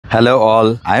Hello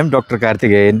all, I am Dr.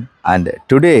 Karthikeyan and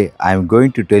today I am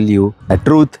going to tell you a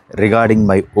truth regarding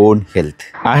my own health.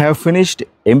 I have finished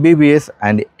MBBS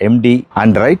and MD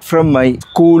and right from my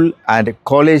school and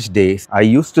college days I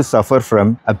used to suffer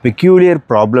from a peculiar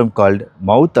problem called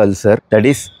mouth ulcer, that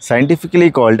is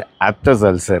scientifically called aphthous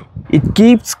ulcer. It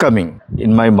keeps coming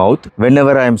in my mouth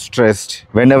whenever I am stressed,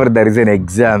 whenever there is an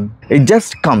exam, it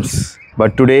just comes.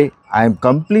 But today I am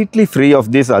completely free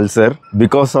of this ulcer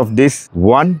because of this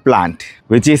one plant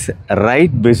which is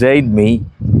right beside me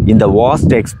in the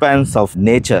vast expanse of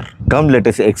nature. Come, let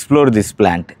us explore this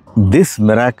plant. This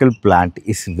miracle plant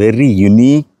is very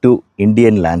unique to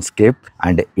Indian landscape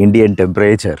and Indian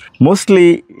temperature.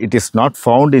 Mostly it is not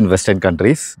found in Western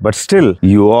countries, but still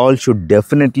you all should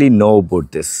definitely know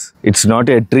about this. It's not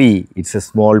a tree, it's a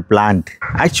small plant.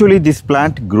 Actually this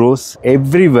plant grows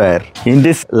everywhere in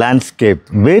this landscape.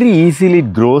 Very easily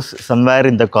it grows somewhere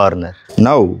in the corner.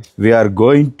 Now we are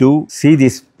going to see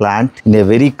this plant in a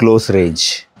very close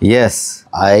range. Yes,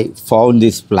 I found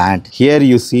this plant. Here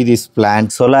you see this plant,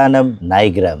 Solanum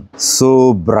nigrum.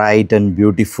 So bright and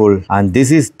beautiful. And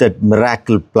this is that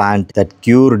miracle plant that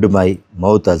cured my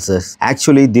mouth ulcers.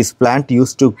 Actually, this plant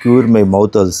used to cure my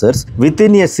mouth ulcers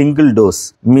within a single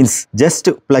dose. Means just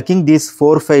plucking these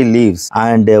 4 or 5 leaves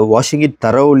and washing it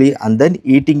thoroughly and then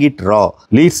eating it raw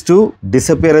leads to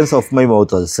disappearance of my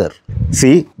mouth ulcer.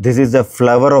 See, this is the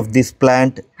flower of this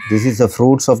plant. This is the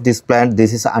fruits of this plant.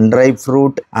 This is unripe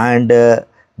fruit, and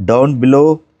down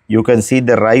below you can see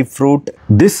the ripe fruit.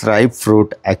 This ripe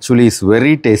fruit actually is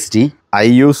very tasty. I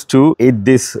used to eat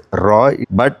this raw,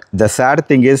 but the sad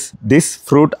thing is this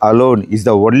fruit alone is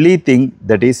the only thing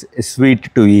that is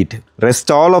sweet to eat. Rest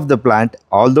all of the plant,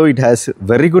 although it has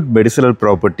very good medicinal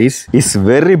properties, is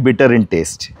very bitter in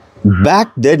taste.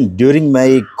 Back then, during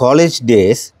my college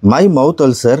days, my mouth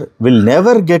ulcer will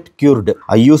never get cured.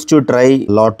 I used to try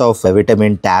lot of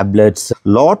vitamin tablets,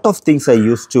 lot of things I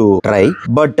used to try,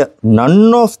 but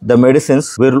none of the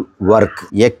medicines will work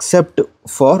except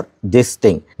for this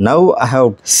thing. Now I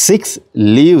have 6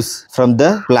 leaves from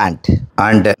the plant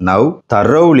and now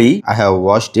thoroughly I have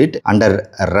washed it under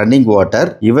running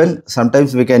water. Even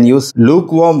sometimes we can use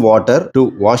lukewarm water to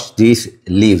wash these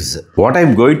leaves. What I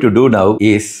am going to do now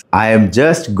is I am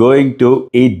just going to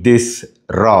eat this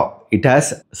raw. It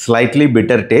has slightly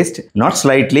bitter taste, not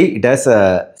slightly, it has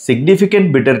a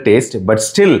significant bitter taste, but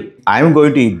still I am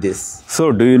going to eat this.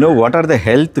 So do you know what are the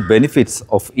health benefits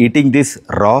of eating this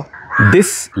raw?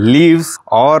 This leaves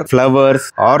or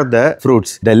flowers or the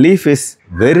fruits, the leaf is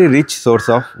very rich source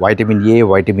of vitamin A,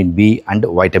 vitamin B and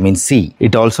vitamin C.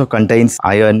 It also contains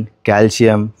iron,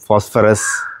 calcium, phosphorus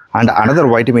and another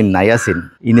vitamin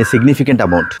niacin in a significant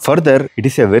amount. Further, it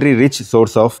is a very rich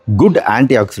source of good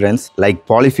antioxidants like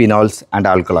polyphenols and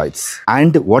alkaloids.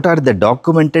 And what are the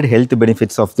documented health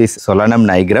benefits of this Solanum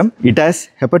nigrum? It has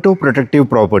hepatoprotective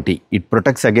property. It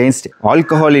protects against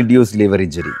alcohol-induced liver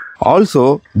injury.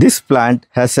 Also, this plant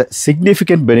has a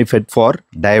significant benefit for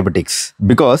diabetics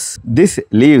because these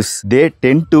leaves, they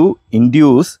tend to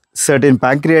induce certain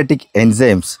pancreatic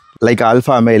enzymes like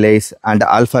alpha amylase and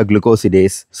alpha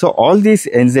glucosidase. So all these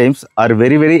enzymes are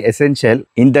very essential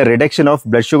in the reduction of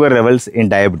blood sugar levels in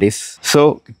diabetes.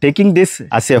 So taking this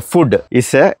as a food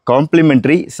is a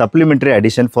complementary supplementary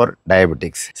addition for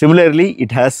diabetics. Similarly,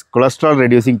 it has cholesterol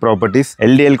reducing properties,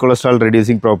 LDL cholesterol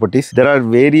reducing properties. There are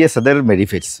various other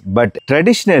benefits, but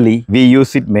traditionally we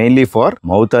use it mainly for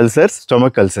mouth ulcers,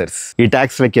 stomach ulcers. It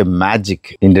acts like a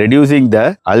magic in reducing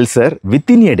the ulcer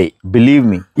within a day. Believe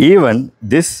me, even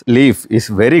this leaf is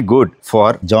very good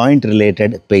for joint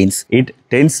related pains. It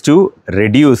tends to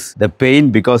reduce the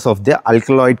pain because of the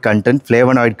alkaloid content,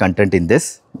 flavonoid content in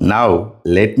this. Now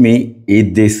let me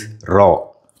eat this raw.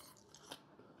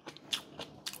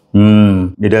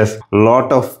 It has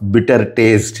lot of bitter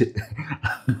taste.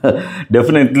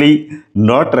 Definitely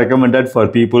not recommended for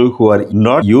people who are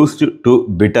not used to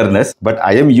bitterness, but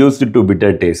I am used to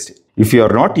bitter taste. If you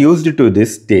are not used to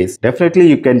this taste, definitely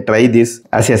you can try this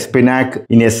as a spinach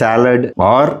in a salad,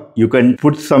 or you can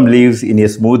put some leaves in a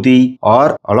smoothie,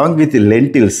 or along with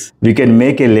lentils, we can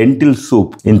make a lentil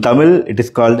soup. In Tamil, it is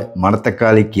called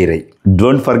manathakkali keerai.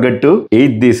 Don't forget to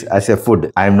eat this as a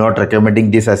food. I am not recommending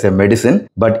this as a medicine,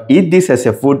 but eat this as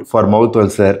a food for mouth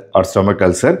ulcer or stomach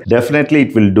ulcer. Definitely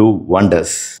it will do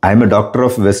wonders. I am a doctor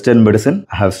of Western medicine.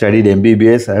 I have studied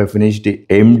MBBS, I have finished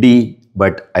MD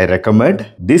but I recommend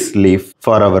this leaf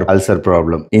for our ulcer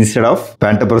problem instead of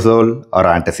pantoprazole or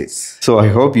antacids. So I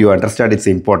hope you understand its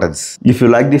importance. If you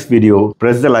like this video,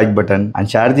 press the like button and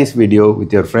share this video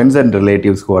with your friends and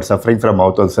relatives who are suffering from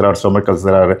mouth ulcer or stomach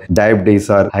ulcer or diabetes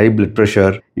or high blood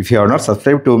pressure. If you have not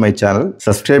subscribed to my channel,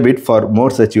 subscribe it for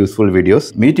more such useful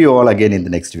videos. Meet you all again in the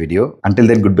next video. Until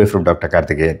then, goodbye from Dr.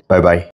 Karthikeyan. Bye bye.